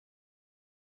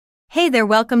Hey there,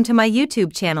 welcome to my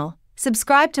YouTube channel.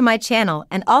 Subscribe to my channel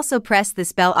and also press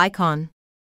this bell icon.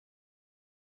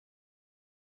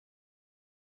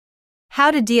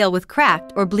 How to deal with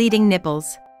cracked or bleeding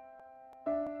nipples.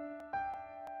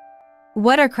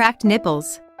 What are cracked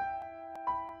nipples?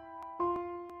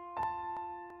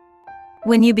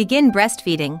 When you begin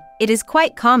breastfeeding, it is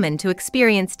quite common to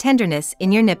experience tenderness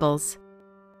in your nipples.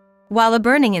 While a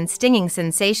burning and stinging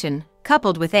sensation,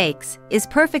 coupled with aches, is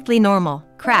perfectly normal,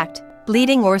 cracked,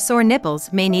 bleeding or sore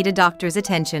nipples may need a doctor's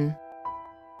attention.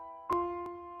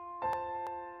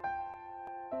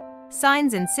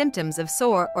 Signs and symptoms of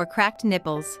sore or cracked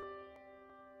nipples.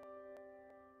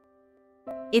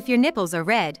 If your nipples are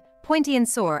red, pointy and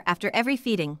sore after every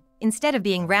feeding, instead of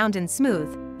being round and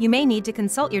smooth, you may need to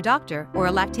consult your doctor or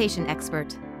a lactation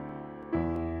expert.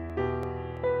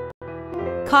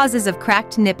 Causes of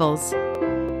cracked nipples.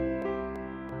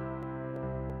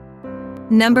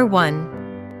 Number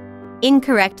 1.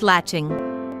 Incorrect latching.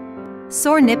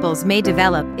 Sore nipples may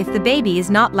develop if the baby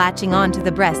is not latching onto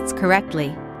the breasts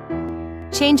correctly.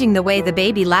 Changing the way the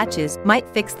baby latches might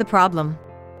fix the problem.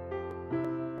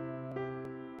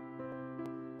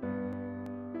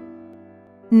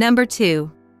 Number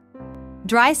 2.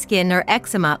 Dry skin or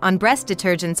eczema on breast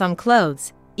detergents on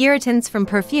clothes, irritants from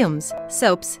perfumes,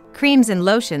 soaps, creams and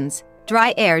lotions,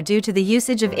 dry air due to the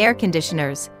usage of air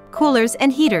conditioners, coolers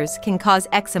and heaters can cause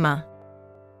eczema.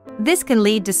 This can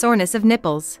lead to soreness of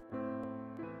nipples.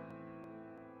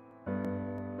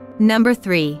 Number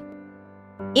 3.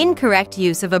 Incorrect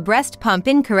use of a breast pump.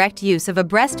 Incorrect use of a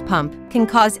breast pump can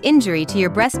cause injury to your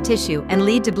breast tissue and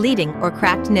lead to bleeding or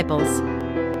cracked nipples.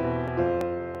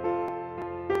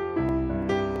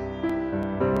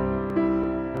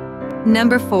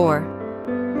 Number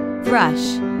 4.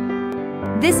 Thrush.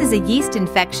 This is a yeast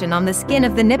infection on the skin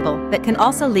of the nipple that can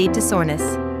also lead to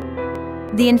soreness.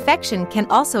 The infection can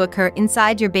also occur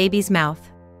inside your baby's mouth.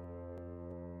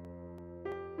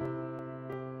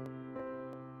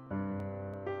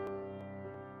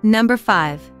 Number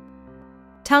 5.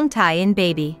 Tongue tie in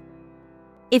baby.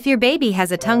 If your baby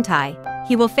has a tongue tie,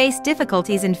 he will face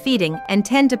difficulties in feeding and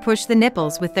tend to push the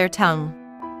nipples with their tongue.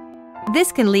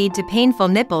 This can lead to painful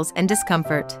nipples and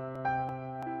discomfort.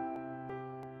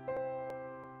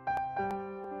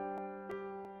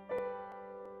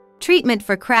 Treatment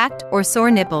for cracked or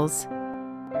sore nipples.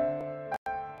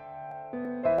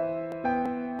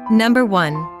 Number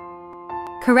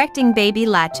 1. Correcting baby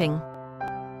latching.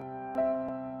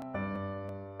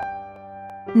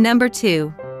 Number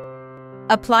 2.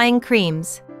 Applying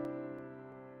creams.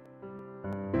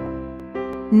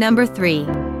 Number 3.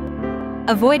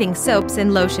 Avoiding soaps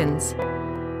and lotions.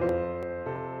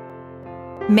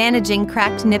 Managing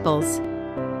cracked nipples.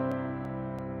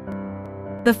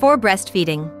 Before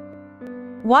breastfeeding,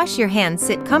 wash your hands,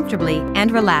 sit comfortably,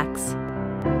 and relax.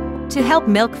 To help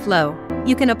milk flow,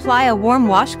 you can apply a warm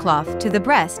washcloth to the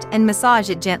breast and massage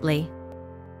it gently.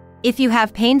 If you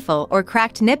have painful or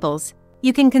cracked nipples,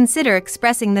 you can consider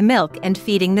expressing the milk and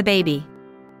feeding the baby.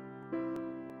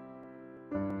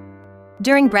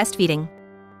 During breastfeeding,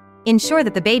 ensure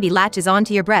that the baby latches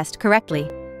onto your breast correctly.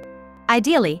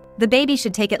 Ideally, the baby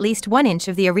should take at least 1 inch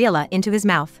of the areola into his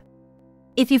mouth.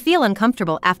 If you feel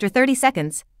uncomfortable after 30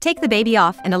 seconds, take the baby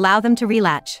off and allow them to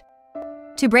relatch.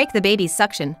 To break the baby's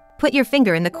suction, put your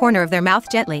finger in the corner of their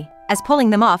mouth gently, as pulling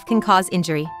them off can cause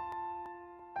injury.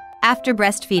 After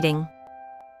breastfeeding,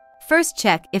 first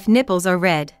check if nipples are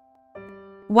red.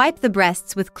 Wipe the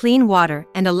breasts with clean water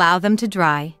and allow them to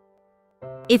dry.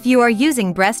 If you are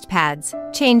using breast pads,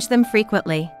 change them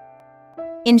frequently.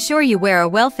 Ensure you wear a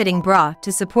well-fitting bra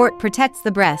to protects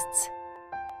the breasts.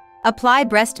 Apply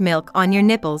breast milk on your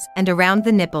nipples and around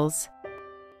the nipples.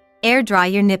 Air dry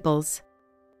your nipples.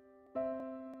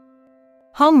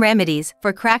 Home remedies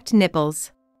for cracked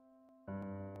nipples.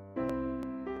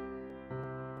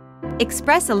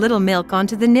 Express a little milk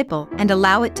onto the nipple and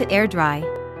allow it to air dry.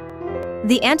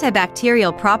 The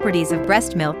antibacterial properties of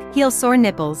breast milk heal sore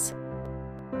nipples.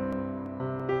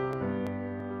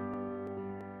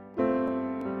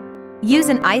 Use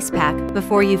an ice pack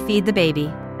before you feed the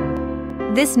baby.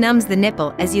 This numbs the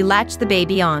nipple as you latch the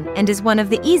baby on and is one of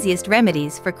the easiest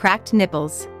remedies for cracked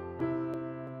nipples.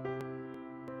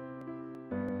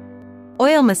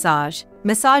 Oil massage.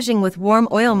 Massaging with warm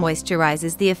oil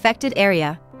moisturizes the affected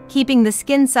area, keeping the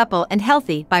skin supple and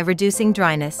healthy by reducing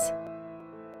dryness.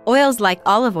 Oils like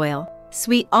olive oil,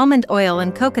 sweet almond oil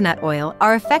and coconut oil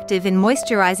are effective in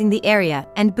moisturizing the area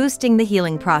and boosting the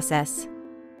healing process.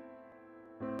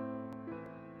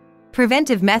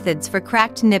 Preventive methods for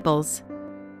cracked nipples.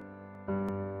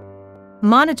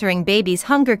 Monitoring babies'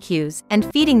 hunger cues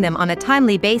and feeding them on a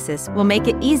timely basis will make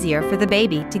it easier for the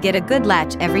baby to get a good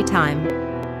latch every time.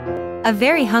 A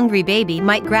very hungry baby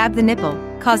might grab the nipple,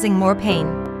 causing more pain.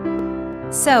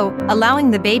 So,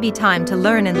 allowing the baby time to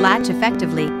learn and latch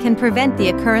effectively can prevent the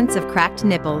occurrence of cracked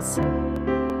nipples.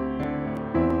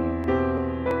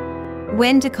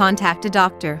 When to contact a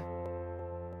doctor.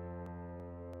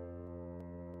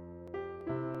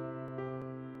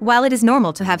 While it is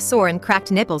normal to have sore and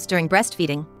cracked nipples during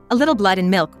breastfeeding, a little blood in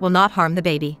milk will not harm the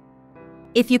baby.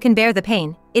 If you can bear the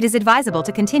pain, it is advisable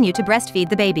to continue to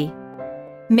breastfeed the baby.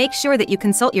 Make sure that you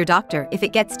consult your doctor if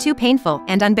it gets too painful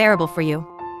and unbearable for you.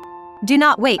 Do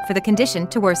not wait for the condition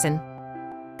to worsen.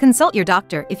 Consult your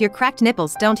doctor if your cracked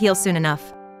nipples don't heal soon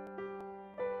enough.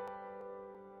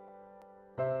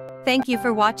 Thank you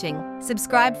for watching.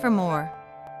 Subscribe for more.